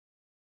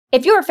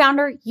If you're a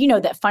founder, you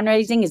know that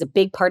fundraising is a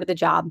big part of the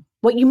job.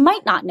 What you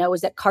might not know is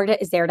that Carta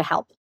is there to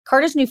help.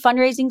 Carta's new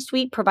fundraising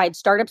suite provides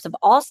startups of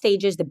all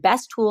stages the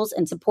best tools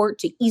and support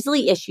to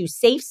easily issue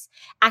safes,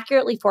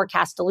 accurately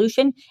forecast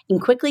dilution,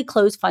 and quickly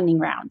close funding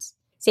rounds.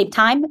 Save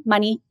time,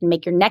 money, and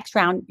make your next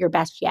round your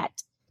best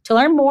yet. To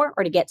learn more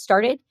or to get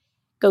started,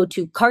 go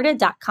to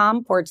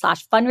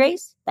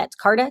carta.com/fundraise. That's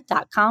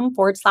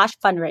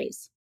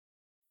carta.com/fundraise.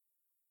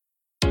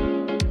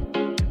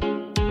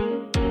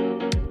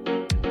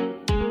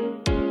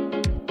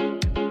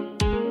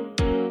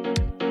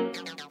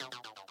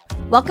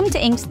 Welcome to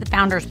Inc.'s The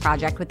Founders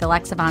Project with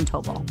Alexa Von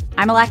Tobel.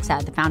 I'm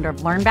Alexa, the founder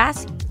of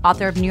LearnVest,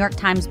 author of New York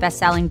Times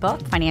bestselling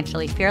book,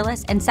 Financially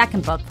Fearless, and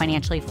second book,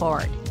 Financially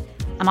Forward.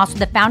 I'm also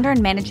the founder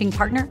and managing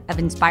partner of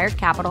Inspired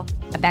Capital,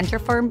 a venture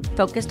firm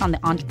focused on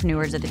the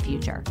entrepreneurs of the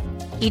future.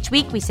 Each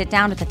week, we sit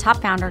down with a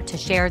top founder to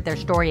share their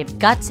story of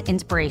guts,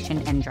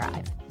 inspiration, and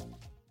drive.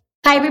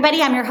 Hi,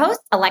 everybody. I'm your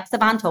host, Alexa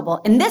Von Tobel.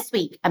 And this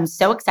week, I'm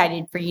so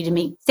excited for you to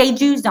meet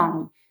Seju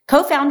Zhang,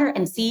 co-founder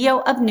and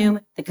CEO of Noom,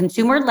 the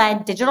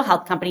consumer-led digital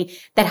health company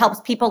that helps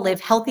people live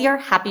healthier,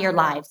 happier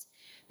lives.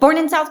 Born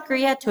in South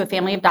Korea to a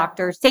family of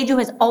doctors, Seju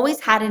has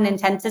always had an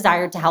intense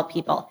desire to help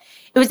people.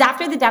 It was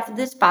after the death of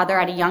his father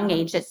at a young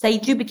age that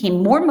Seju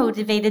became more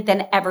motivated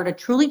than ever to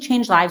truly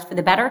change lives for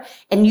the better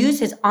and use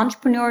his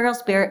entrepreneurial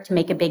spirit to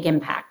make a big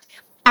impact.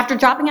 After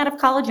dropping out of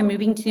college and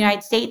moving to the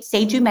United States,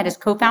 Seju met his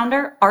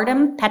co-founder,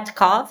 Artem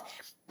Petkov,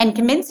 and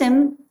convinced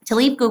him to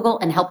leave Google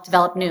and help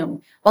develop Noom.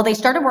 While they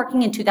started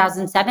working in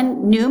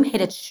 2007, Noom hit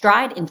its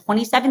stride in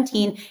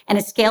 2017 and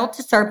has scaled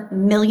to serve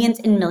millions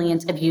and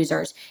millions of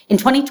users. In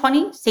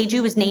 2020,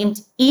 Seju was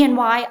named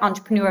E&Y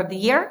Entrepreneur of the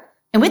Year.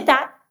 And with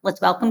that, let's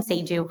welcome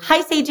Seju.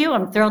 Hi, Seju.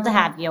 I'm thrilled to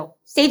have you.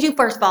 Seju,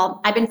 first of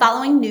all, I've been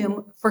following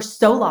Noom for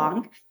so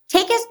long.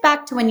 Take us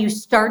back to when you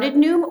started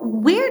Noom.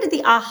 Where did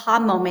the aha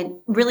moment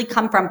really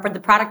come from for the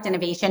product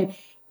innovation?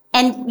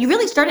 And you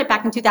really started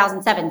back in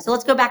 2007. So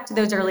let's go back to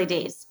those early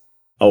days.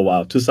 Oh,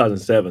 wow,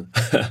 2007.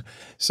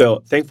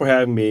 So thanks for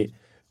having me.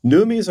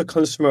 Noom is a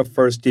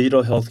consumer-first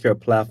digital healthcare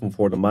platform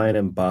for the mind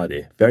and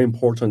body. Very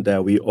important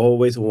that we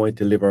always want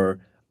to deliver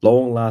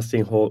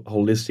long-lasting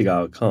holistic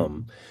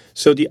outcome.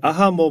 So the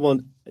aha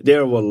moment,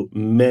 there were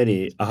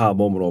many aha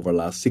moments over the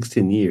last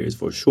 16 years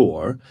for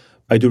sure.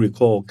 I do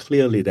recall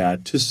clearly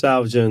that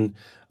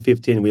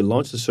 2015, we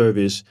launched a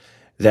service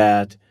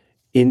that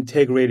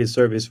integrated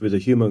service with a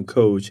human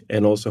coach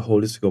and also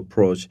holistic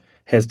approach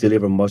has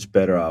delivered much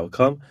better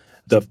outcome.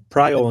 The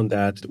prior on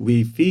that,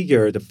 we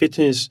figured the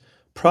fitness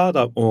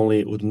product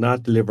only would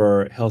not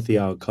deliver healthy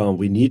outcome.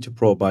 We need to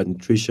provide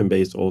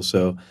nutrition-based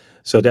also.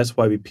 So that's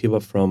why we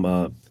pivot from,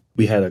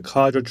 we had a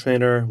cardio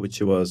trainer,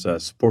 which was a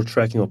sport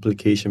tracking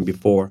application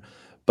before,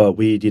 but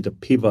we did a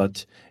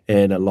pivot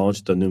and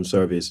launched the Noom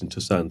service in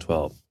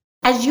 2012.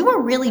 As you were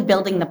really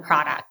building the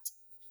product,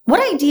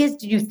 what ideas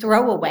did you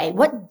throw away?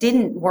 What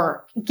didn't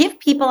work? Give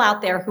people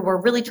out there who were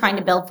really trying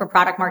to build for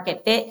product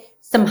market fit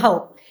some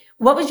hope.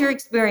 What was your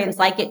experience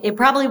like? It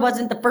probably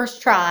wasn't the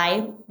first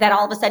try that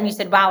all of a sudden you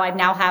said, wow, I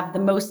now have the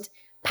most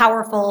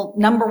powerful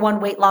 #1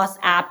 weight loss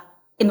app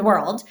in the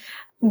world.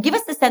 Give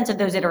us the sense of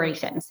those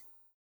iterations.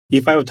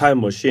 If I have a time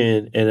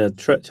machine and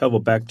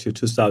travel back to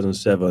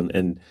 2007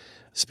 and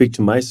speak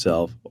to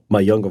myself, my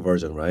younger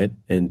version, right,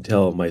 and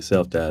tell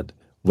myself that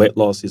weight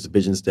loss is a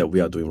business that we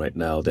are doing right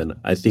now, then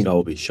I think I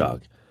will be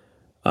shocked.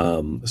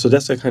 So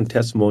that's a kind of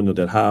testimonial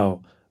that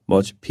how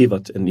much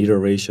pivot and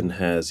iteration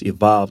has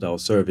evolved our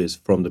service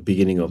from the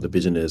beginning of the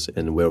business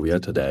and where we are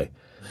today.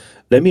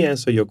 Let me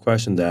answer your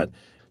question that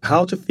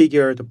how to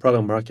figure the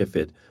product market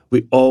fit.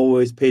 We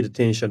always paid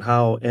attention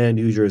how end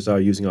users are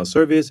using our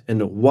service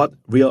and what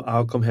real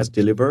outcome has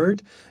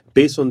delivered.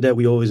 Based on that,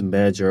 we always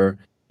measure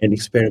and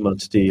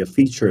experiment the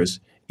features.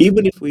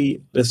 Even if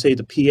let's say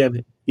the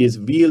PM is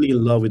really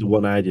in love with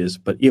one idea,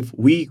 but if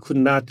we could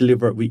not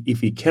deliver,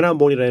 if we cannot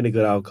monitor any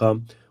good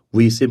outcome,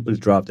 we simply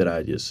drop that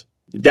ideas.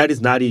 That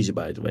is not easy,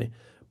 by the way,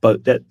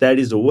 but that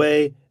is the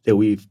way that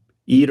we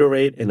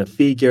iterate and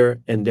figure,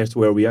 and that's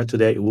where we are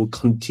today. We'll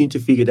continue to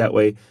figure that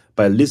way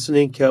by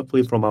listening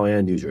carefully from our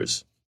end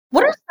users.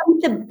 What are some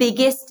of the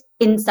biggest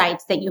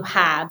insights that you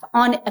have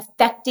on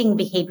affecting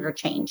behavior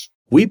change?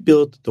 We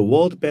built the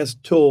world's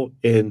best tool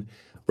in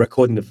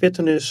recording the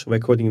fitness,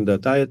 recording the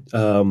diet,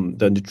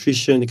 the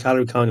nutrition, the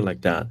calorie counting like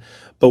that.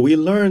 But we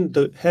learned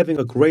that having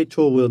a great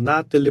tool will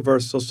not deliver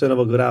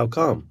sustainable good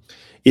outcome.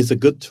 It's a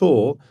good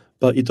tool,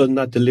 but it does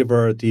not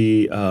deliver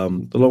the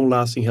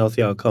long-lasting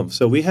healthy outcome.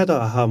 So we had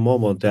a aha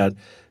moment that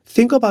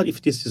think about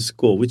if this is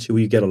school, which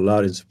we get a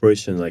lot of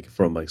inspiration like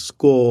from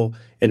school,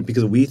 and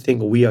because we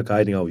think we are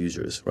guiding our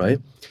users, right?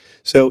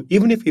 So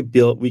even if we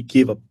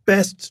give a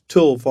best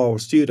tool for our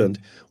student,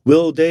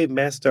 will they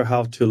master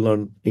how to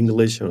learn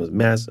English or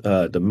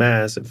the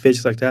math and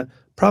physics like that?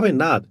 Probably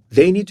not.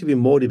 They need to be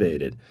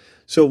motivated.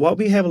 So what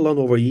we have learned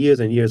over years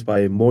and years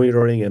by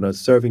monitoring and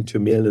serving to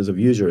millions of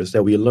users,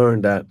 that we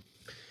learned that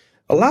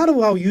a lot of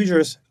our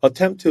users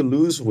attempt to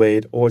lose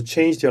weight or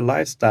change their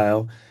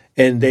lifestyle,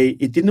 and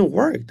it didn't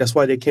work. That's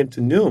why they came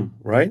to Noom,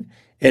 right?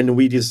 And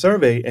we did a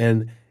survey,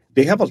 and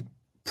they have a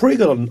pretty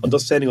good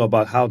understanding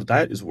about how the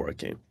diet is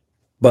working,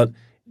 but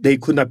they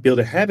could not build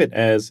a habit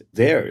as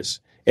theirs.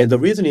 And the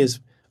reason is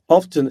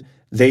often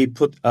they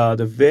put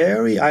the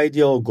very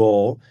ideal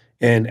goal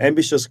and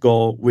ambitious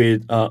goal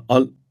with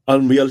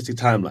unrealistic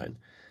timeline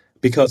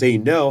because they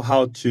know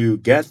how to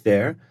get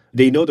there.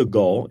 They know the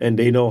goal and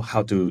they know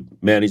how to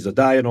manage the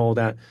diet and all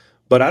that.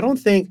 But I don't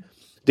think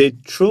they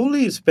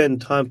truly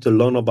spend time to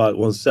learn about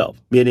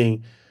oneself,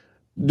 meaning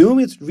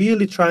Noom is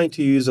really trying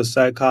to use a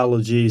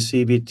psychology,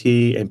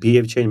 CBT, and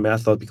behavior change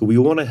method because we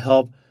want to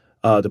help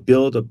to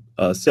build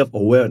a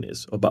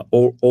self-awareness about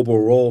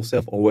overall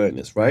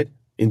self-awareness, right?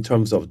 In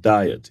terms of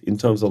diet, in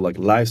terms of like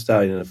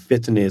lifestyle and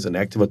fitness and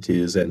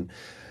activities and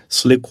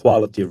sleep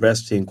quality,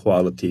 resting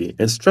quality,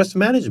 and stress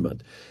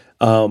management.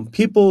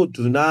 People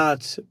do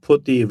not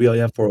put the real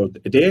effort.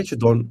 They actually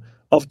don't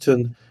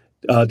often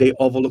they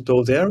overlook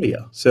those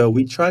areas. So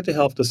we try to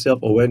help the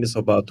self-awareness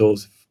about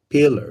those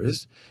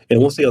pillars,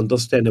 and once they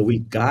understand that we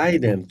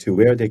guide them to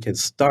where they can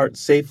start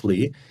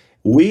safely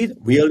with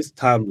realistic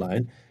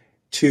timeline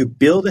to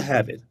build a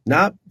habit,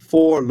 not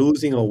for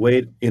losing a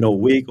weight in a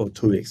week or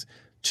 2 weeks,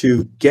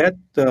 to get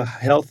the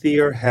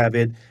healthier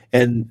habit,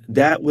 and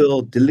that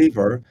will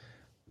deliver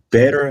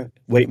better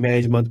weight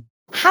management.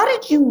 How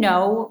did you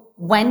know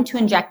when to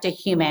inject a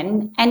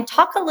human? And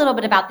talk a little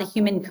bit about the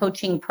human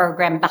coaching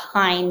program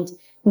behind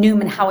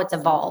Noom and how it's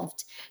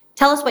evolved.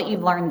 Tell us what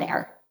you've learned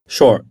there.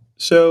 Sure.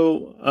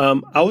 So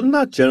I would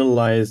not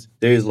generalize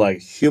there is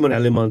like human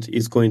element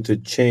is going to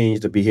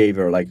change the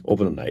behavior like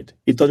overnight.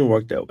 It doesn't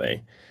work that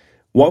way.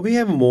 What we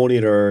have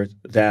monitored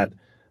that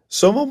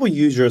some of our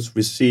users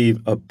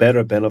receive a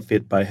better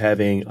benefit by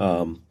having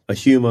a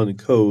human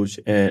coach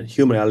and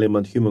human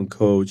element, human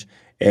coach,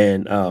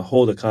 and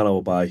hold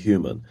accountable by a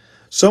human.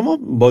 Some of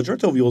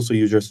majority of also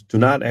users do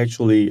not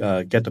actually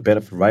get the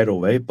benefit right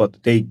away,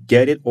 but they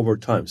get it over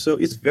time. So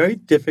it's very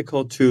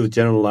difficult to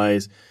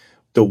generalize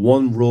the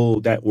one rule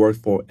that works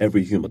for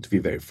every human, to be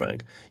very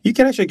frank. You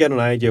can actually get an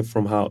idea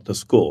from how the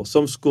school.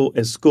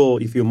 At school,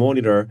 if you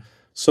monitor,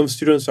 some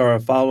students are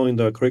following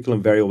the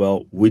curriculum very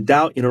well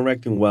without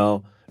interacting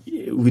well,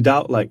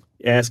 without like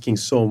asking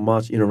so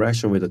much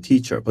interaction with the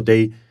teacher, but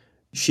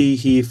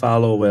he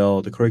follow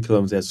well the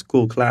curriculums at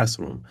school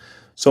classroom.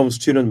 Some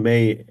student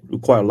may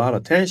require a lot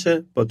of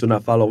attention but do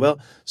not follow well.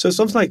 So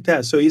something like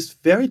that. So it's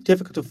very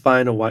difficult to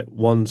find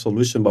one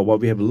solution. But what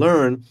we have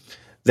learned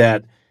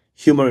that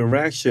human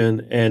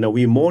interaction and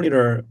we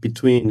monitor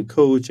between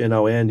coach and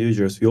our end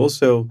users. We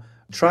also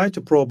try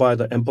to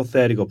provide an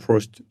empathetic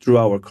approach through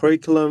our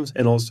curriculums,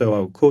 and also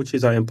our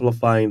coaches are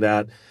amplifying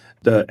that.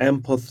 The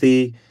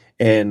empathy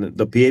and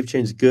the behavior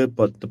change is good,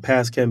 but the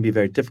past can be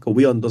very difficult.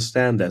 We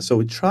understand that. So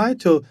we try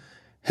to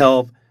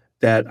help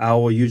that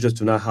our users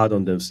do not hard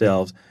on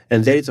themselves.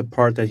 And that is a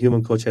part that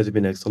human coach has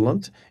been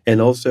excellent. And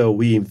also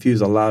we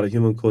infuse a lot of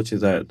human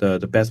coaches,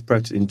 the best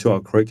practice into our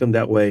curriculum.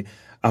 That way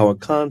our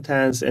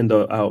contents and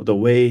the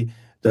way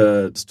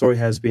the story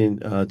has been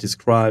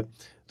described,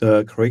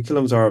 the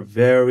curriculums are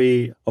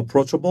very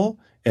approachable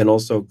and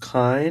also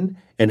kind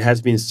and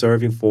has been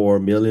serving for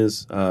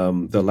millions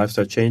the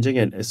lifestyle changing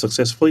and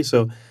successfully.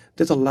 So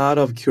there's a lot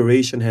of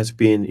curation has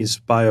been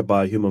inspired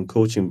by human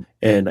coaching,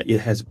 and it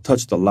has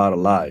touched a lot of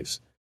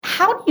lives.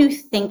 How do you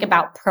think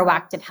about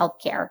proactive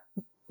healthcare?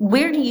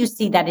 Where do you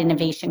see that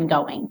innovation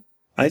going?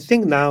 I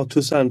think now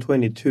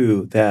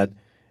 2022 that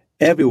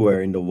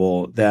everywhere in the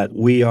world that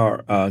we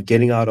are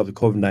getting out of the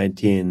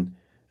COVID-19,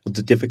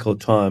 the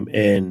difficult time,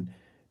 and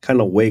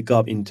kind of wake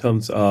up in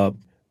terms of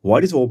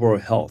what is overall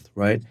health,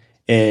 right?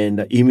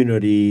 And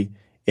immunity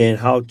and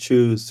how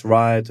to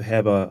thrive to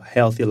have a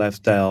healthy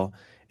lifestyle,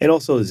 and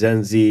also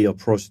Gen Z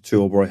approach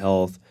to overall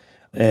health.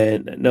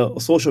 And now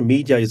social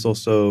media is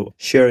also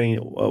sharing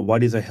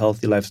what is a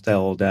healthy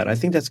lifestyle. That I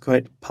think that's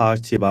quite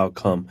positive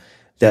outcome.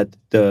 That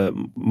the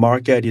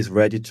market is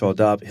ready to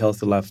adopt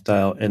healthy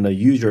lifestyle, and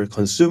the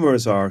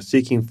consumers are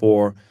seeking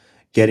for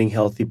getting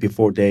healthy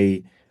before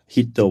they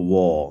hit the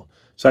wall.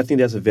 So I think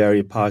that's a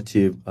very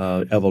positive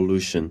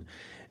evolution.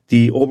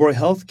 The overall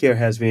healthcare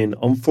has been,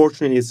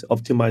 unfortunately, it's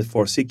optimized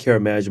for sick care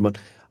management.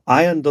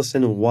 I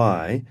understand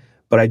why,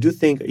 but I do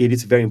think it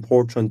is very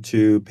important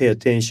to pay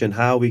attention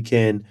how we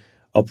can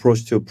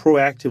approach to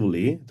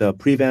proactively. The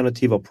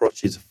preventative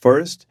approach is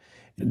first.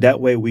 That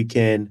way we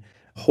can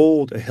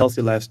hold a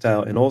healthy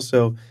lifestyle and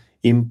also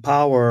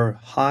empower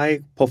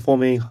high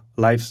performing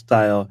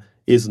lifestyle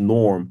is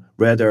norm,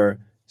 rather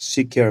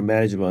sick care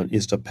management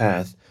is the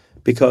path.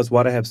 Because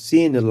what I have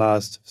seen in the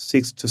last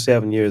 6 to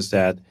 7 years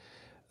that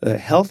a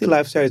healthy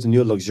lifestyle is a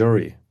new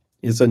luxury.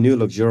 It's a new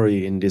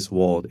luxury in this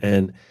world,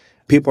 and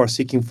people are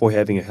seeking for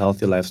having a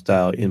healthy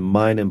lifestyle in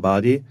mind and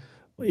body.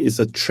 It's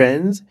a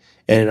trend,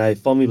 and I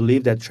firmly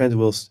believe that trend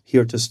will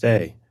here to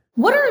stay.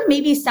 What are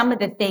maybe some of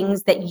the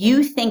things that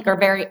you think are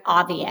very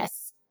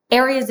obvious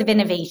areas of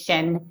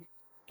innovation,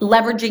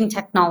 leveraging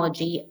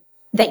technology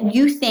that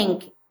you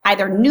think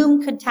either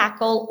Noom could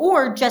tackle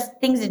or just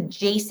things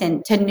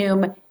adjacent to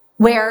Noom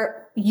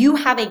where you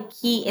have a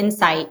key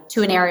insight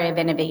to an area of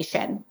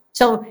innovation?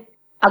 So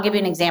I'll give you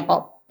an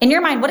example. In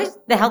your mind, what does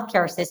the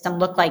healthcare system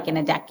look like in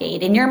a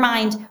decade? In your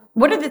mind,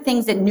 what are the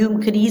things that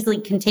Noom could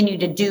easily continue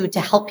to do to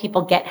help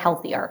people get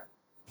healthier?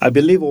 I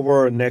believe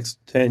over the next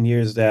 10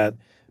 years that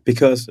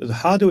because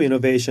hardware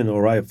innovation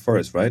arrive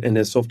first, right? And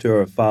then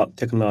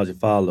technology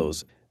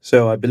follows.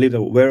 So I believe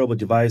that wearable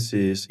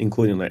devices,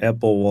 including the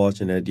Apple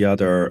Watch and the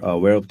other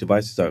wearable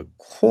devices, are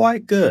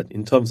quite good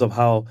in terms of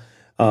how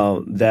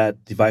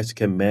that device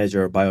can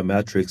measure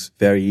biometrics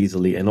very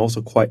easily and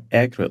also quite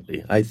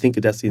accurately. I think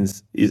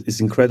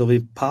is incredibly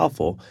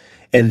powerful.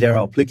 And there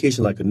are applications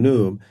like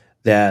Noom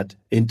that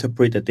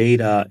interpret the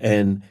data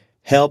and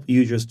help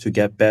users to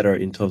get better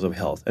in terms of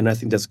health. And I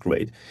think that's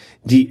great.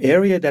 The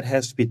area that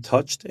has to be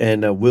touched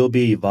and will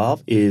be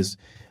evolved is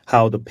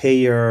how the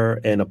payer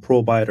and a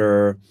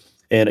provider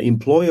and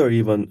employer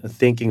even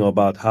thinking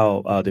about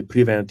how the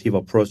preventive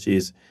approach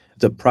is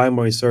the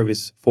primary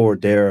service for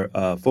their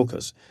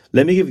focus.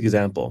 Let me give you an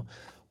example.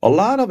 A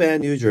lot of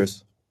end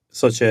users,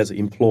 such as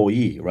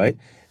employee, right?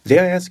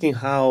 They're asking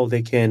how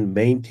they can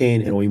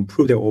maintain and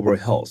improve their overall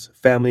health,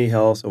 family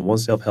health, and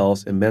oneself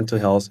health, and mental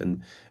health,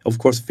 and of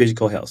course,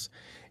 physical health.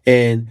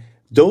 And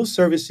those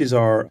services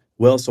are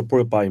well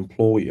supported by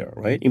employer,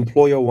 right?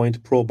 Employer wanting to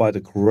provide a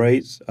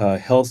great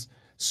health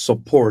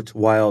support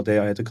while they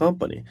are at the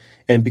company.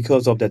 And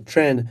because of that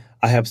trend,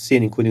 I have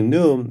seen, including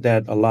Noom,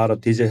 that a lot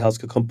of digital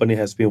healthcare company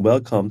has been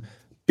welcomed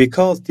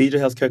because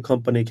digital healthcare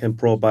company can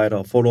provide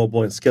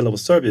affordable and scalable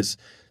service.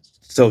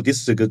 So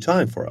this is a good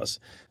time for us.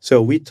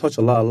 So we touch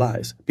a lot of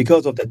lives.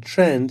 Because of that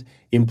trend,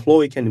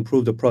 employee can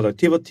improve the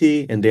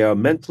productivity and they are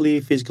mentally,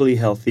 physically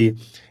healthy.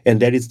 And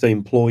that is the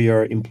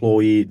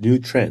employer-employee new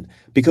trend.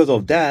 Because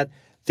of that,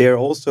 they're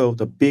also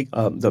the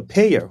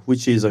payer,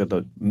 which is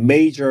the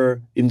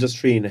major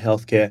industry in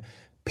healthcare.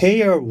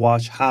 Payer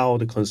watch how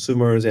the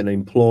consumers and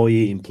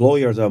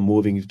employers are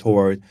moving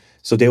toward.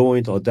 So they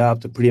want to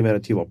adopt the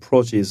preventative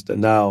approaches that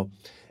now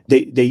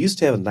they used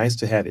to have a nice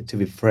to have it, to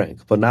be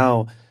frank. But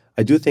now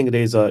I do think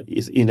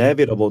it's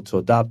inevitable to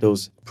adopt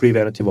those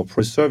preventative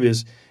approach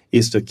service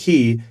is the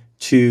key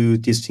to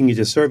distinguish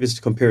the service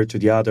compared to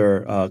the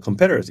other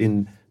competitors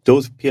in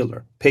those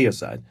payer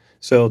side.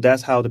 So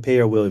that's how the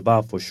payer will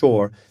evolve for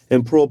sure,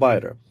 and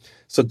provider.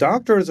 So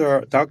doctors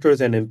and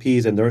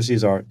MPs and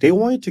nurses they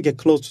want to get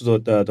close to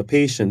the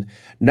patient,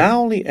 not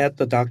only at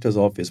the doctor's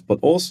office, but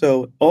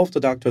also off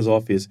the doctor's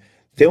office.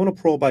 They want to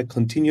provide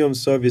continuum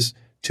service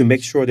to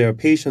make sure their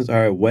patients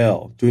are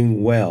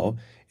doing well.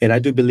 And I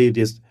do believe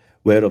this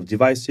wearable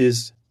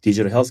devices,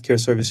 digital healthcare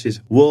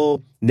services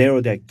will narrow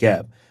that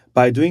gap.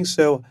 By doing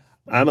so,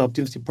 I'm an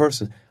optimistic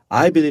person.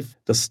 I believe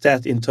the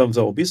stat in terms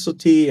of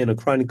obesity and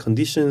chronic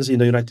conditions in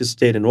the United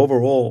States and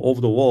overall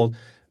over the world,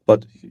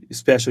 but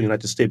especially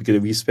United States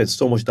because we spend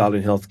so much dollar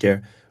in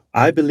healthcare.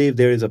 I believe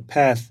there is a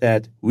path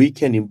that we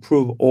can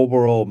improve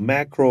overall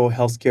macro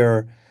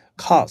healthcare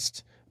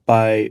cost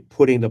by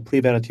putting the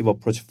preventative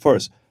approach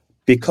first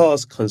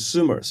because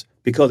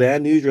because the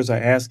end users are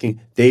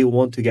asking, they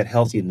want to get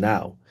healthy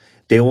now.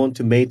 They want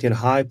to maintain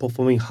high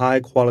performing,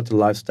 high quality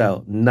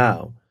lifestyle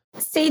now.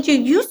 Seju,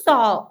 you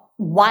saw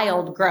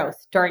wild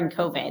growth during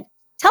COVID.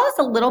 Tell us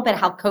a little bit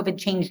how COVID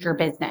changed your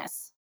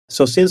business.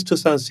 So since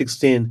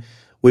 2016,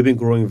 we've been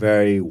growing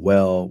very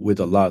well with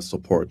a lot of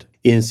support.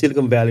 In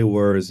Silicon Valley,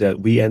 where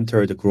that we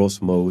entered the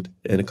growth mode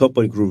and the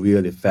company grew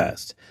really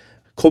fast.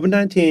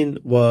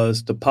 COVID-19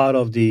 was the part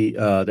of the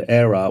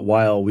era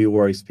while we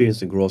were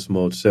experiencing growth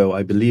mode. So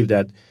I believe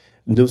that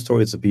Noom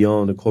story is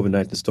beyond the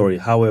COVID-19 story.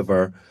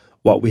 However,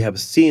 what we have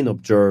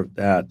observed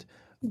that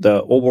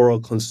the overall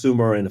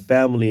consumer and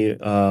family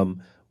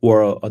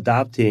were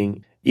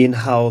adopting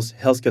in-house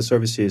healthcare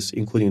services,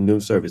 including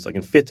Noom service, like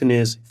in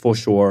fitness for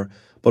sure,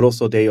 but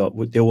also they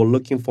were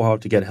looking for how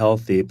to get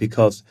healthy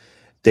because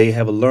they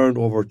have learned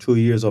over 2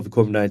 years of the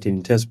COVID-19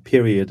 intense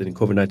period in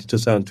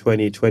COVID-19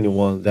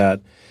 2020-21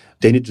 that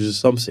they need to do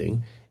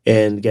something.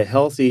 And get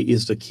healthy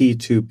is the key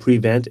to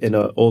prevent and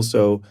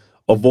also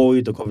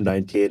avoid the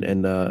COVID-19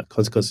 and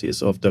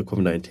consequences of the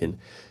COVID-19.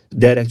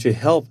 That actually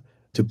helped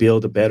to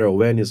build a better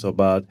awareness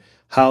about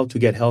how to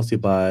get healthy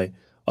by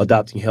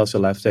adopting healthy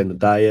lifestyle and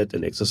diet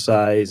and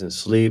exercise and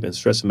sleep and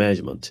stress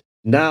management.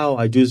 Now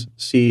I do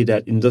see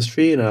that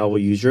industry and our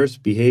users'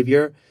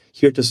 behavior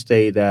here to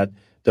stay that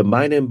the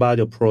mind and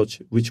body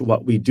approach, which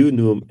what we do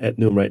at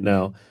Noom right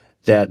now,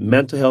 that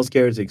mental health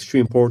care is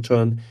extremely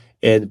important.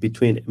 And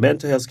between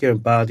mental health care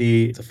and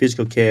body, the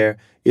physical care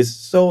is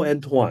so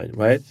entwined,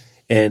 right?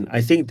 And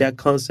I think that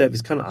concept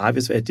is kind of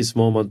obvious at this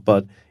moment,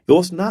 but it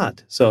was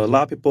not. So a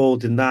lot of people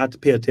did not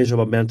pay attention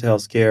about mental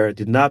health care,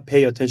 did not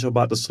pay attention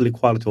about the sleep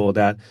quality, all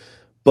that.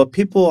 But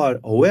people are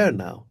aware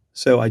now.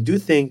 So I do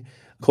think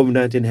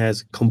COVID-19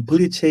 has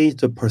completely changed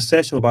the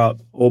perception about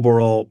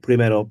overall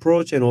prenatal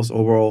approach and also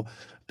overall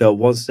the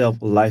oneself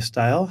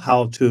lifestyle,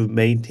 how to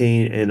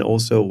maintain and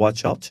also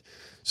watch out.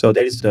 So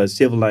that is the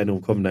silver lining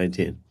of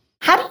COVID-19.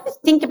 How do you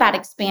think about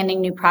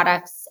expanding new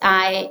products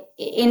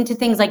into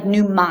things like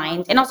Noom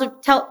Mind? And also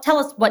tell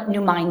us what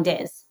Noom Mind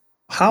is.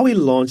 How we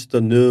launched the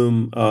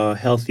Noom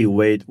Healthy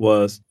Weight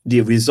was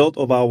the result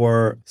of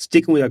our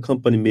sticking with our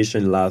company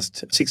mission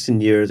last 16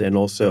 years and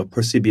also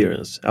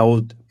perseverance. I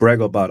would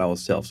brag about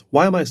ourselves.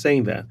 Why am I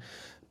saying that?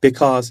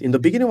 Because in the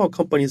beginning of our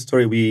company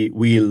story,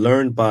 we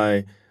learned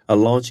by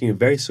launching a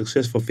very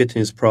successful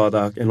fitness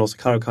product and also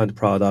calorie count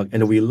product,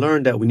 and we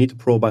learned that we need to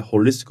provide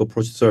holistic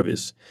approach to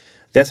service.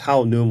 That's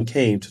how Noom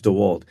came to the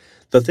world.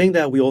 The thing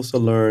that we also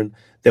learned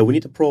that we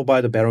need to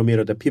provide a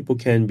barometer that people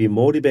can be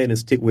motivated and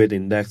stick with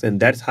index, and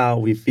that's how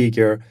we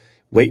figure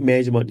weight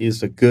management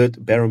is a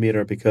good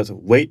barometer because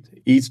weight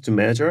is to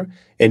measure,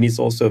 and it's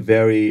also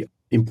very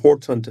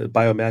important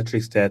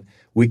biometrics that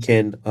we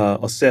can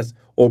assess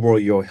overall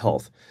your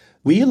health.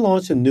 We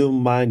launched a new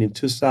mine in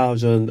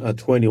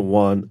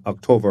 2021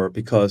 October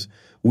because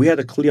we had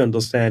a clear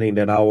understanding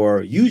that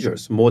our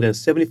users, more than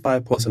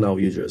 75% of our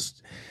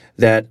users,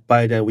 that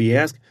by then we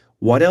asked,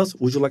 what else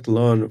would you like to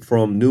learn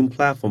from Noom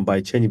platform by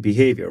changing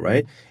behavior,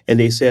 right? And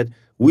they said,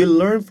 we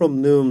learned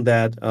from Noom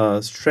that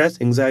stress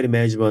anxiety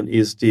management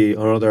is the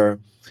another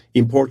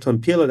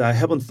important pillar that I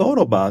haven't thought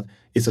about.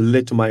 It's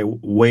related to my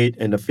weight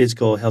and the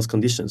physical health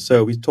conditions.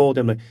 So we told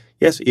them, like,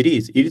 yes, it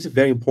is. It is a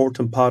very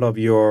important part of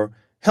your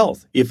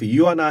health. If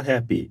you are not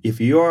happy,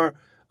 if you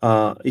have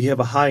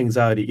a high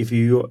anxiety, if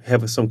you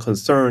have some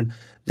concern,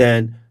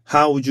 then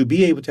how would you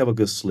be able to have a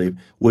good sleep,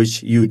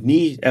 which you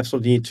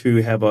absolutely need to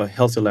have a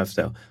healthy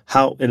lifestyle?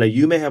 How and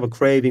you may have a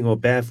craving or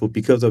bad food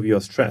because of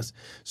your stress.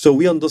 So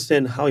we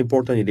understand how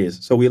important it is.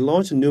 So we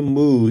launched a new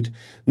mood.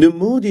 New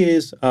mood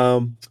is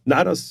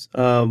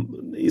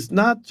it's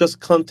not just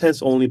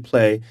contents only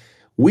play.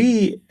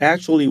 We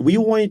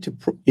wanted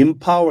to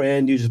empower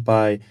end users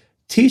by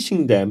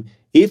teaching them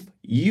if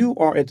you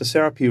are at the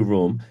therapy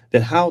room,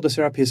 then how the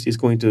therapist is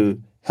going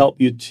to help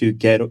you to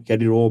get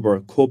it over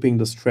coping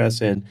the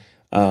stress and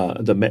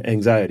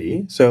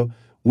anxiety. So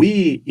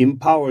we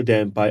empower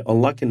them by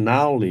unlocking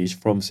knowledge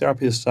from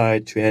therapist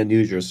side to end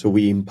users. So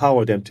we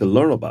empower them to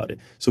learn about it.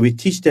 So we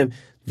teach them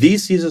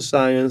this is a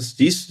science,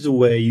 this is the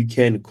way you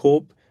can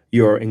cope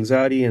your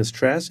anxiety and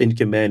stress and you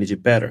can manage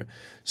it better.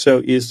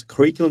 So it's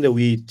curriculum that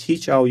we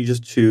teach our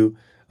users to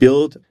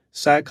build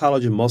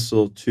psychology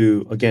muscle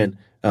to, again,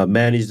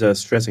 manage the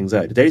stress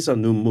anxiety. That is a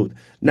new mood.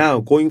 Now,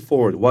 going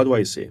forward, what do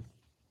I say?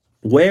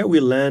 Where we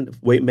land,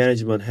 weight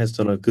management has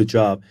done a good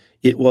job.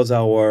 It was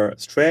our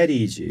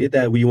strategy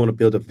that we want to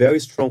build a very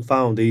strong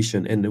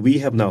foundation, and we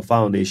have now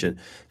foundation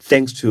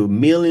thanks to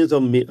millions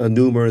of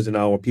Noomers and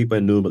our people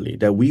in Noomly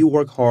that we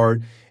work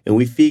hard and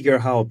we figure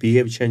how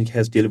behavior change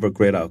has delivered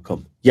great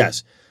outcome.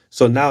 Yes.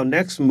 So now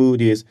next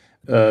mood is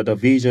the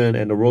vision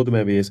and the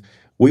roadmap is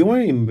we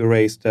want to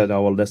embrace that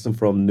our lesson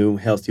from Noom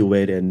Healthy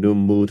Weight and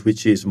Noom Mood,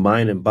 which is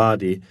mind and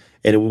body,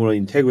 and we want to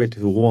integrate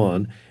to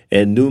one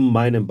and Noom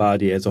Mind and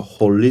Body as a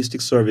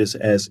holistic service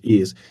as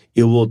is.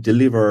 It will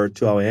deliver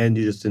to our end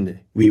users and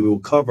we will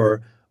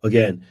cover,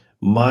 again,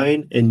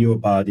 mind and your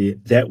body.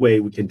 That way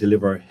we can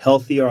deliver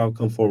healthier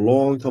outcome for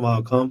long-term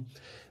outcome.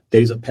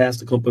 There is a path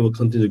the company will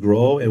continue to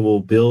grow and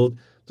will build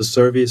the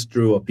service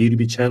through a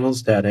B2B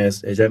channels that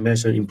has, as I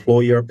mentioned,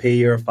 employer,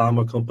 payer,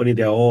 pharma company,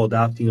 they are all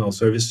adopting our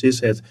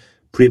services as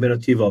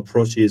preventative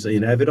approach is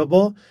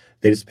inevitable.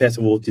 There is path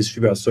will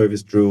distribute our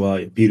service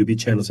through B2B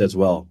channels as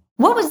well.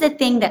 What was the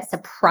thing that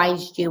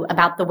surprised you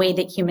about the way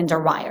that humans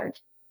are wired?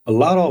 A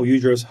lot of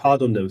users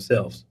hard on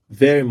themselves,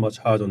 very much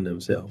hard on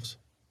themselves.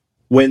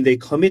 When they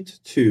commit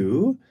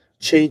to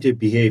change their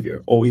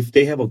behavior, or if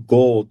they have a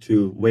goal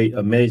to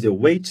manage their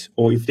weight,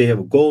 or if they have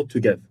a goal to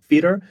get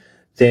fitter,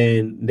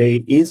 then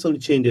they instantly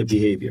change their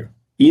behavior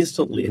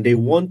instantly, and they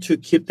want to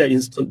keep that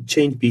instant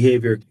change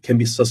behavior can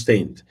be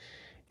sustained,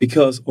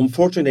 because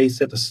unfortunately they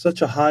set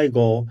such a high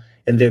goal,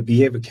 and their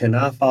behavior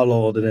cannot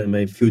follow other than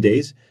a few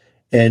days,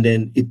 and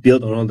then it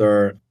built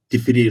another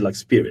defeated like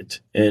spirit,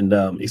 and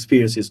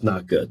experience is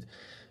not good,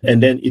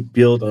 and then it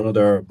built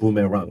another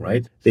boomerang,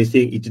 right? They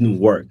think it didn't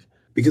work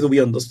because we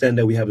understand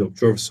that we have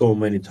observed so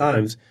many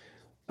times.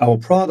 Our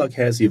product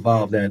has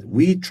evolved that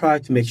we try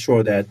to make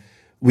sure that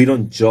we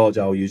don't judge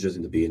our users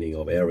in the beginning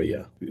of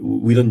area.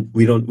 We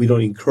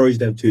don't encourage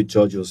them to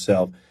judge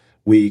yourself.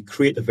 We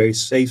create a very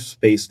safe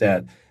space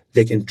that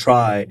they can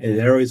try, and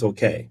error is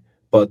okay.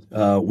 But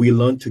we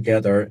learn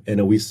together,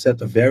 and we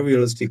set a very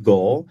realistic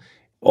goal.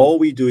 All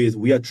we do is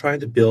we are trying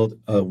to build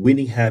a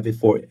winning habit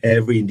for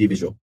every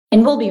individual.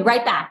 And we'll be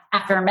right back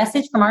after a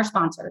message from our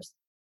sponsors.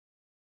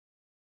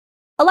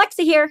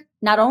 Alexa here.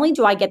 Not only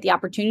do I get the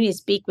opportunity to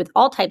speak with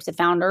all types of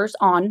founders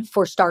on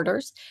For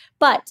Starters,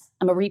 but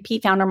I'm a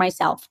repeat founder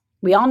myself.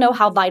 We all know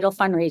how vital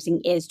fundraising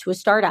is to a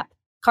startup.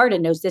 Carta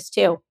knows this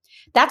too.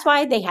 That's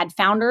why they had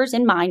founders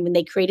in mind when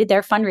they created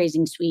their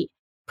fundraising suite,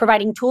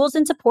 providing tools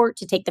and support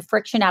to take the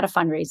friction out of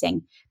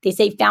fundraising. They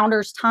save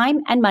founders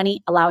time and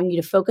money, allowing you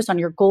to focus on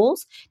your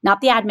goals, not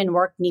the admin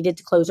work needed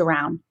to close a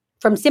round.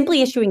 From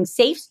simply issuing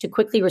safes to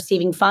quickly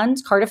receiving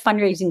funds, Carta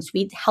Fundraising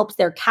Suite helps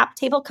their cap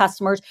table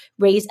customers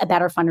raise a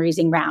better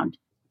fundraising round.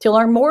 To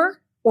learn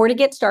more or to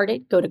get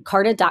started, go to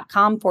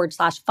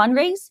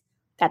carta.com/fundraise.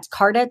 That's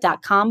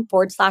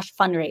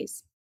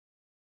carta.com/fundraise.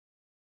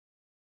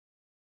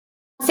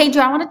 Seju,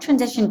 I want to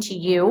transition to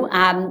you.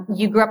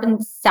 You grew up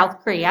in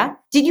South Korea.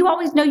 Did you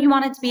always know you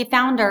wanted to be a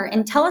founder?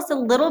 And tell us a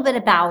little bit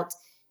about,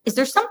 is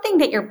there something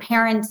that your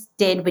parents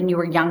did when you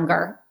were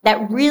younger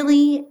that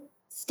really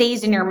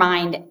stays in your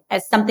mind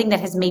as something that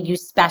has made you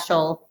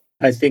special?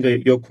 I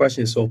think your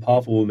question is so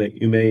powerful.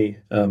 You may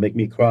make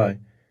me cry,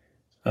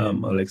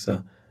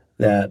 Alexa.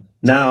 That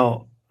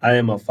now I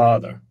am a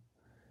father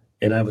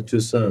and I have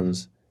two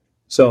sons.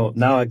 So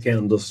now I can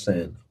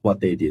understand what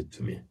they did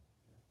to me,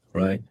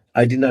 right?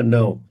 I did not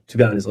know, to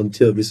be honest,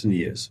 until recent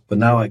years, but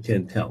now I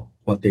can tell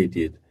what they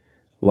did,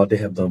 what they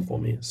have done for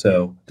me.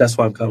 So that's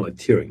why I'm kind of like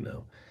tearing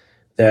now.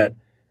 That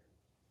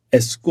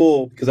at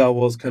school, because I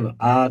was kind of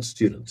odd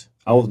student,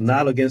 I was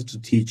not against the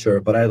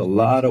teacher, but I had a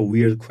lot of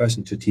weird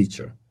questions to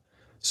teacher.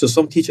 So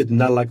some teacher did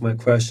not like my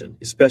question,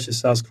 especially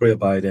South Korea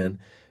by then,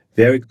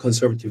 very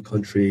conservative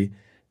country.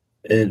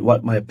 And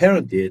what my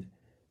parent did,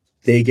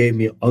 they gave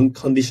me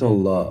unconditional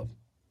love,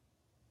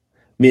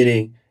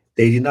 meaning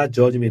they did not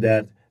judge me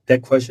that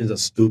that question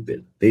is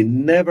stupid. They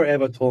never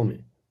ever told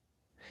me.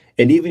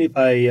 And even if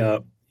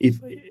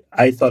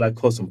I thought I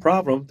caused some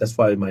problem, that's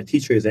why my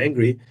teacher is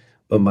angry.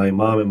 But my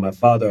mom and my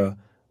father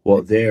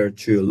were there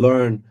to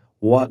learn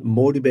what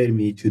motivated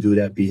me to do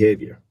that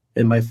behavior.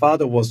 And my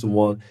father was the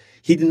one.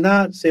 He did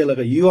not say like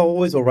you are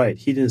always all right.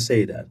 He didn't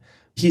say that.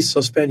 He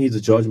suspended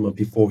his judgment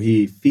before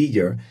he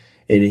figured,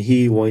 and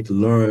he wanted to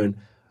learn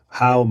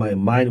how my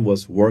mind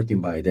was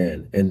working by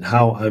then and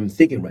how I'm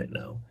thinking right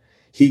now.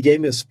 He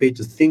gave me a space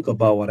to think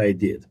about what I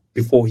did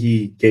before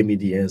he gave me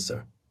the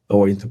answer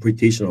or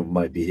interpretation of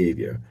my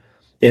behavior.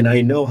 And I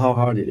know how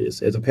hard it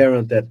is as a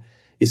parent that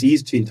it's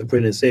easy to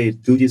interpret and say,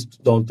 do this,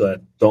 don't do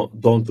that,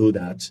 don't do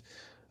that.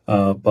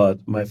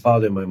 But my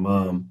father and my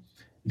mom,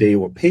 they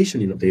were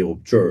patient enough, they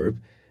observed,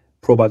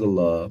 provided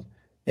love,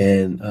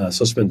 and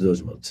suspend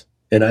judgment.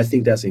 And I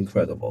think that's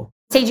incredible.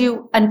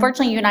 Seju,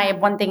 unfortunately, you and I have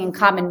one thing in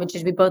common, which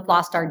is we both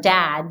lost our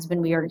dads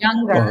when we were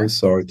younger. Oh, I'm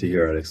sorry to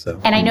hear,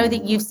 Alexa. And I know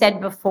that you've said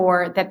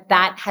before that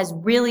that has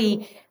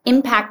really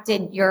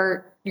impacted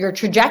your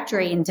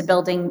trajectory into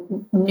building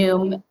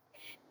Noom.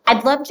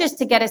 I'd love just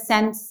to get a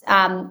sense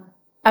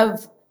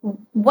of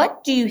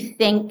what do you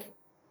think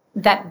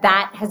that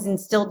that has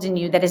instilled in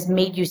you that has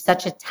made you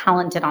such a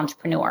talented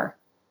entrepreneur?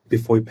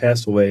 Before he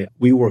passed away,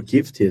 we were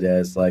gifted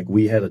as like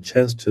we had a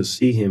chance to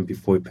see him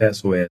before he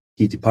passed away.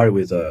 He departed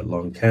with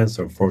lung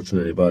cancer,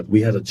 unfortunately, but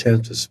we had a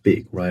chance to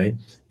speak, right?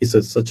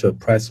 It's such a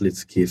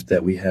priceless gift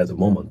that we had a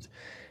moment.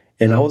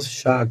 And I was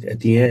shocked at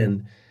the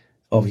end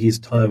of his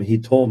time. He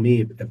told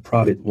me at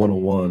Private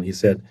 101, he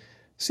said,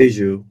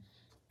 Seju,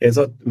 as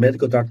a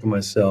medical doctor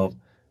myself,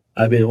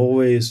 I've been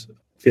always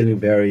feeling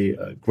very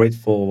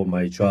grateful for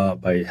my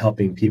job by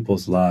helping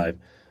people's lives.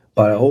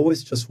 But I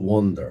always just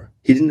wonder.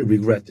 He didn't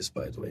regret this,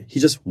 by the way. He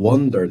just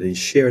wondered and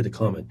shared the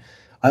comment.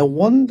 I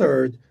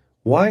wondered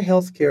why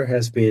healthcare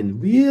has been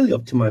really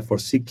optimized for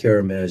sick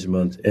care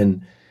management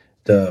and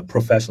the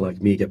professional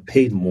like me get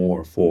paid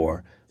more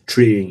for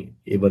treating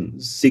even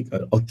sick,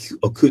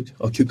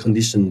 acute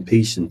condition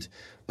patient,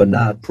 but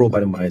not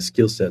providing my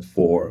skill set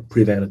for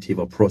preventative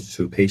approach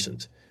to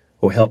patients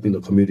or helping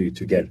the community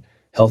to get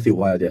healthy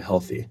while they're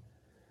healthy.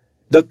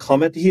 The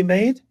comment he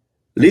made,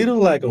 little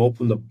like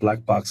open the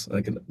black box,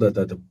 like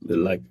the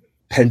like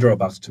Pandora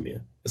box to me.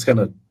 It's kind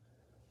of,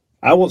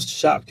 I was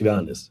shocked to be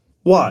honest.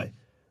 Why?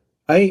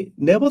 I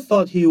never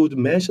thought he would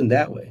mention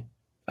that way.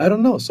 I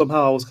don't know.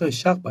 Somehow I was kind of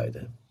shocked by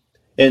that.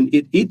 And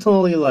it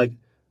totally like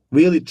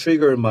really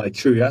triggered my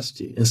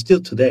curiosity. And still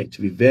today,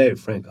 to be very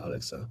frank,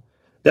 Alexa,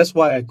 that's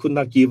why I could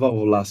not give up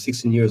over the last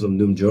 16 years of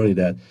Noom journey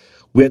that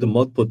we had a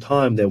multiple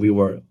time that we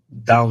were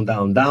down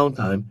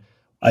time.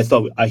 I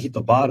thought I hit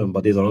the bottom,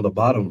 but there's another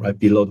bottom right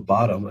below the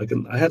bottom.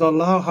 I had a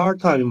lot of hard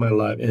time in my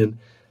life and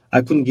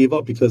I couldn't give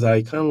up because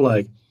I kind of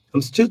like,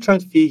 I'm still trying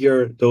to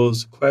figure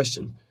those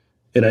questions.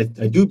 And I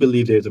do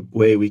believe there's a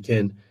way we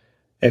can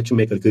actually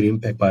make a good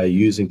impact by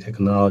using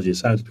technology,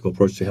 scientific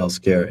approach to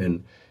healthcare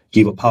and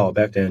give a power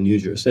back to end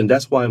users. And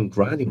that's why I'm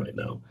grinding right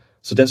now.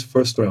 So that's the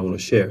first story I want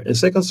to share. And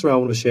second story I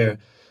want to share,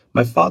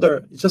 my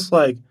father, just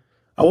like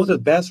I was at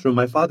the bathroom.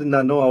 My father did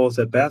not know I was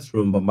at the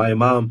bathroom, but my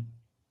mom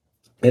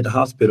at the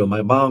hospital,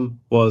 my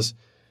mom was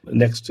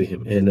next to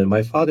him. And then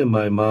my father and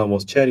my mom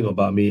was chatting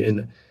about me.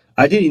 And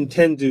I didn't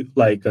intend to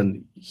like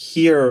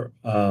hear,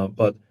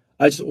 but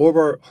I just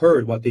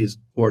overheard what they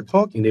were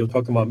talking. They were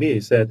talking about me.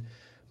 He said,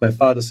 my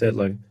father said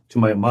like to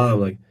my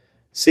mom, like,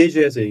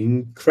 CJ has an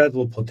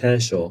incredible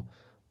potential.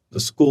 The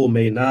school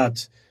may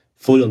not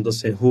fully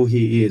understand who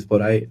he is,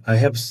 but I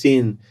have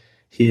seen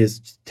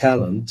his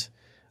talent.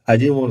 I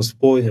didn't want to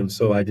spoil him,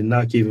 so I did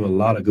not give him a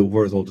lot of good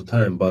words all the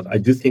time. But I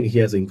do think he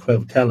has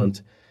incredible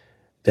talent,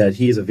 that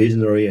he is a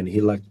visionary and he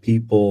likes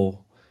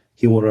people.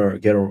 He want to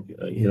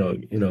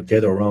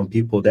get around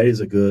people. That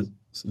is a good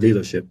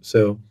leadership.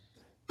 So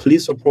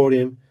please support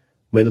him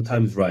when the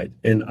time is right.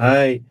 And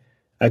I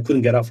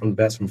couldn't get out from the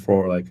bathroom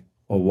for like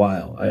a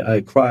while.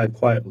 I cried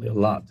quietly a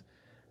lot.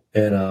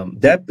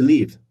 And that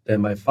belief that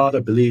my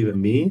father believed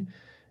in me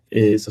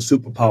is a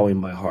superpower in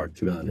my heart,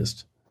 to be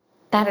honest.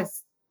 That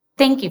is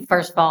Thank you,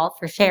 first of all,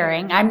 for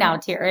sharing. I'm now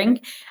tearing.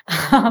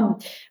 Um,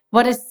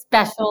 what a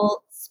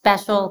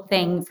special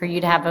thing for you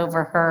to have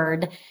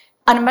overheard.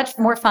 On a much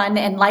more fun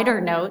and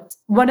lighter note,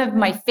 one of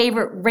my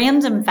favorite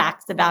random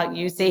facts about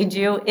you,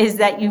 Seju, is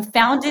that you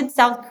founded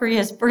South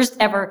Korea's first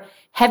ever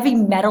heavy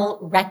metal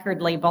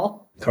record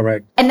label,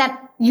 Correct. and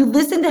that you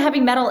listen to heavy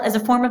metal as a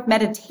form of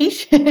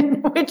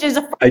meditation, which is,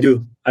 I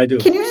do.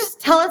 can you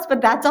just tell us what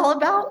that's all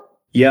about?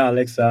 Yeah,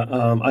 Alexa.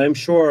 I'm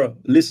sure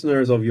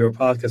listeners of your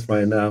podcast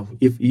right now,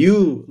 if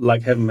you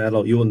like heavy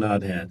metal, you will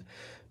nod head,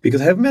 because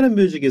heavy metal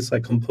music is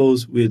like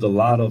composed with a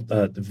lot of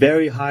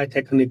very high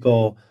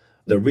technical,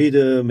 the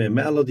rhythm and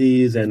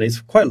melodies, and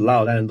it's quite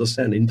loud. I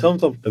understand. In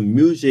terms of the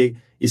music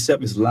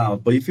itself is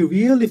loud, but if you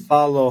really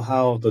follow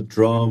how the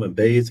drum and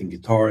bass and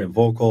guitar and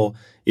vocal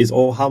is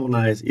all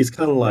harmonized, it's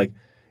kind of like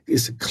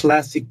it's a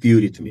classic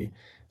beauty to me.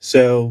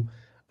 So.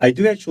 I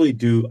do actually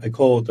do, I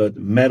call it the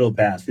metal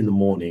bath in the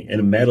morning and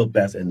a metal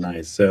bath at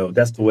night. So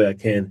that's the way I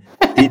can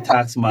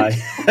detox my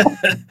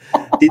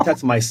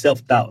detox my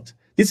self-doubt.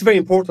 This is very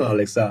important,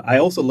 Alexa. I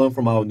also learned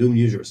from our new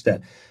users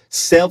that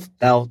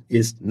self-doubt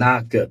is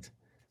not good.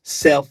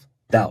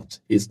 Self-doubt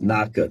is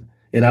not good.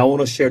 And I want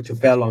to share to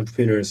fellow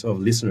entrepreneurs or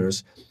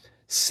listeners,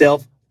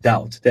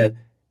 self-doubt that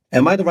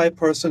am I the right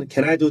person?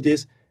 Can I do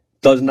this?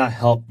 Does not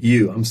help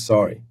you. I'm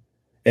sorry.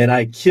 And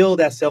I kill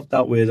that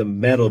self-doubt with a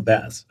metal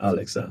bass,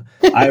 Alexa.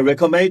 I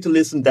recommend to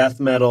listen death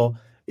metal.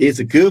 It's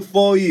good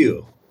for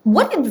you.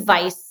 What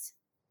advice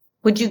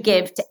would you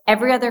give to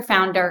every other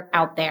founder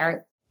out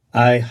there?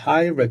 I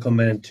highly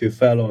recommend to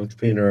fellow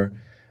entrepreneur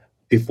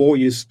before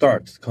you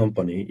start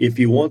company. If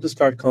you want to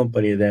start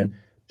company, then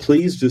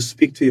please do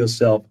speak to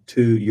yourself,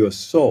 to your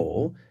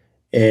soul,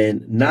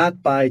 and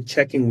not by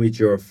checking with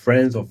your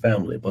friends or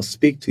family, but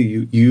speak to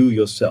you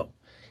yourself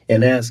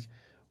and ask,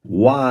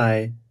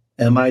 why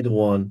am I the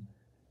one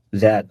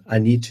that I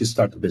need to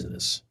start a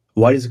business?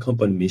 What is the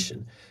company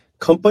mission?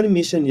 Company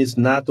mission is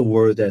not the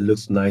word that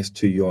looks nice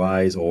to your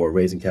eyes or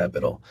raising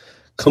capital.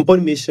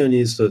 Company mission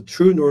is a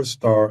true North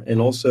Star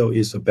and also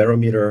is a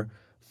barometer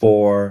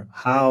for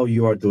how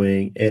you are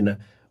doing and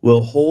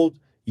will hold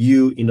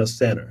you in the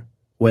center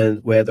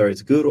when whether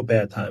it's good or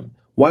bad time.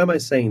 Why am I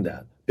saying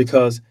that?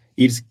 Because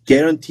it's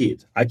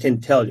guaranteed. I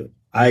can tell you,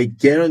 I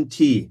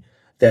guarantee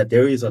that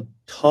there is a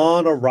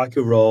ton of rocky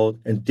road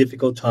and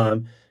difficult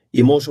time,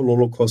 emotional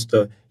roller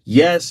coaster.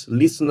 Yes,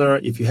 listener,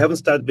 if you haven't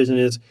started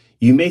business,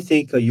 you may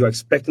think you're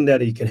expecting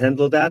that you can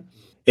handle that.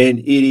 And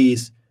it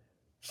is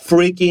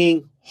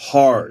freaking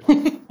hard.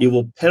 It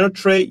will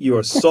penetrate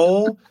your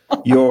soul,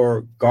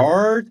 your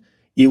guard.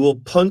 It will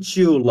punch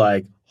you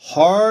like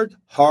hard,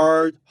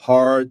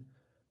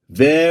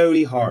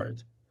 very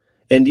hard.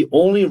 And the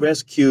only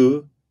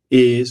rescue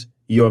is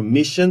your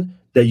mission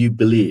that you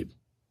believe,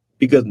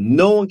 because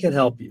no one can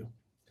help you.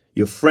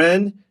 Your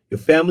friend, your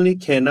family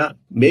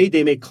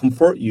they may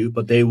comfort you,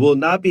 but they will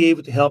not be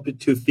able to help you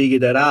to figure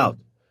that out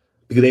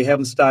because they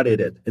haven't started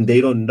it and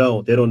they don't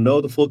know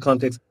the full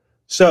context.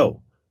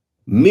 So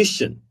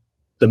mission,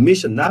 the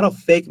mission, not a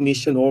fake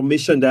mission or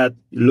mission that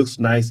looks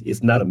nice,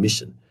 is not a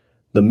mission.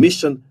 The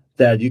mission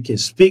that you can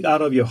speak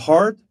out of your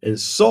heart and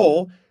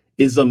soul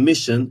is a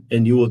mission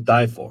and you will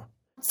die for.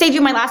 Seju,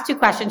 my last two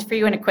questions for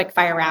you in a quick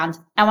fire round.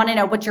 I want to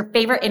know, what's your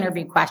favorite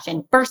interview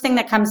question? First thing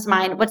that comes to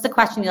mind, what's the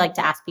question you like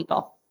to ask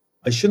people?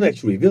 I shouldn't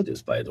actually reveal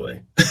this, by the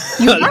way.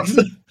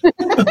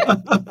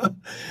 You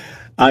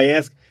I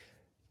ask,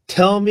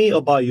 tell me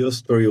about your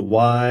story,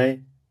 why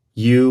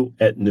you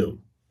at Noom.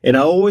 And I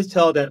always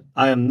tell that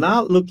I am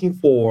not looking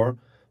for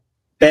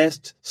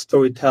best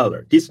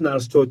storyteller. This is not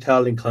a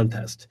storytelling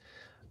contest.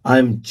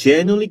 I'm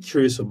genuinely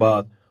curious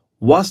about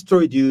what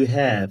story do you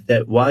have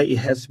that why it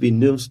has to be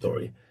Noom's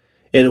story.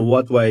 And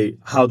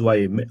how do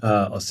I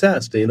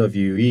assess the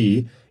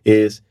interviewee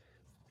is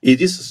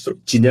this a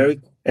generic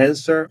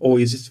answer or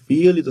is this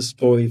really the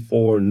story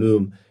for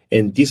Noom?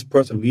 And this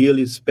person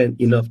really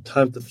spent enough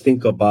time to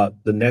think about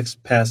the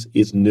next path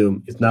is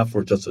Noom. It's not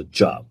for just a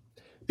job.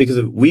 Because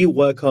we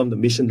welcome the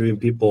mission-driven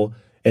people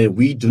and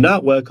we do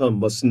not welcome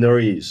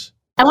mercenaries.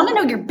 I want to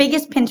know your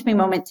biggest pinch me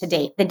moment to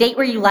date, the date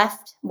where you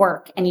left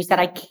work and you said,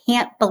 I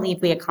can't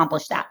believe we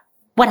accomplished that.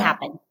 What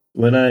happened?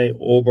 When I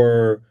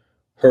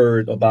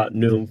overheard about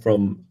Noom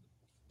from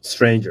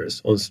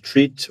strangers on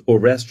street or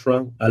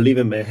restaurant. I live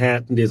in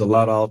Manhattan. There's a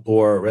lot of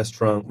outdoor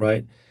restaurant,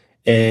 right?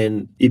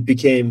 And it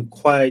became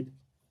quite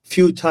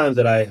few times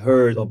that I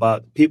heard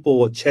about people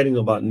were chatting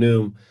about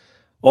Noom.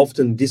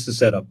 Often this is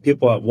set up.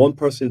 One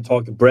person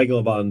talking, bragging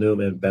about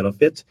Noom and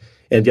benefits,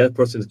 and the other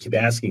person keep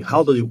asking,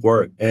 how does it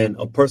work? And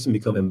a person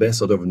become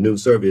ambassador of a Noom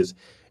service.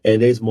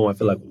 And there's more, I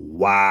feel like,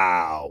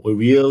 wow, we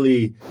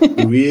really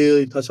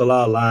touch a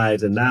lot of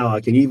lives. And now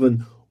I can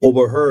even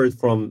overheard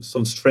from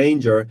some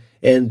stranger,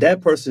 and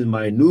that person is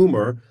my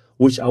Noomer,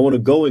 which I want to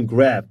go and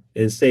grab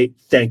and say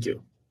thank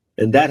you.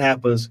 And that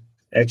happens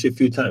actually a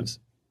few times.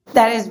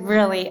 That is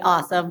really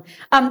awesome.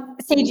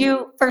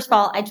 Seiju, first of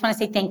all, I just want to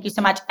say thank you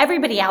so much.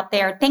 Everybody out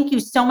there, thank you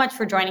so much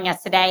for joining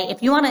us today.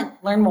 If you want to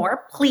learn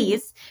more,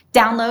 please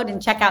download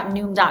and check out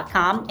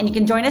Noom.com. And you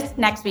can join us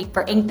next week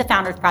for Ink the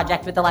Founders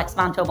Project with Alexa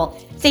Von Tobel.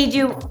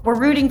 Seiju, we're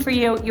rooting for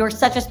you. You're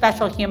such a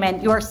special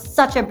human. You're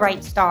such a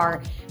bright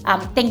star.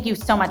 Thank you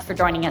so much for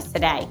joining us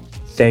today.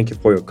 Thank you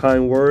for your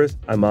kind words.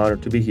 I'm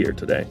honored to be here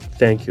today.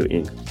 Thank you,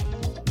 Ink.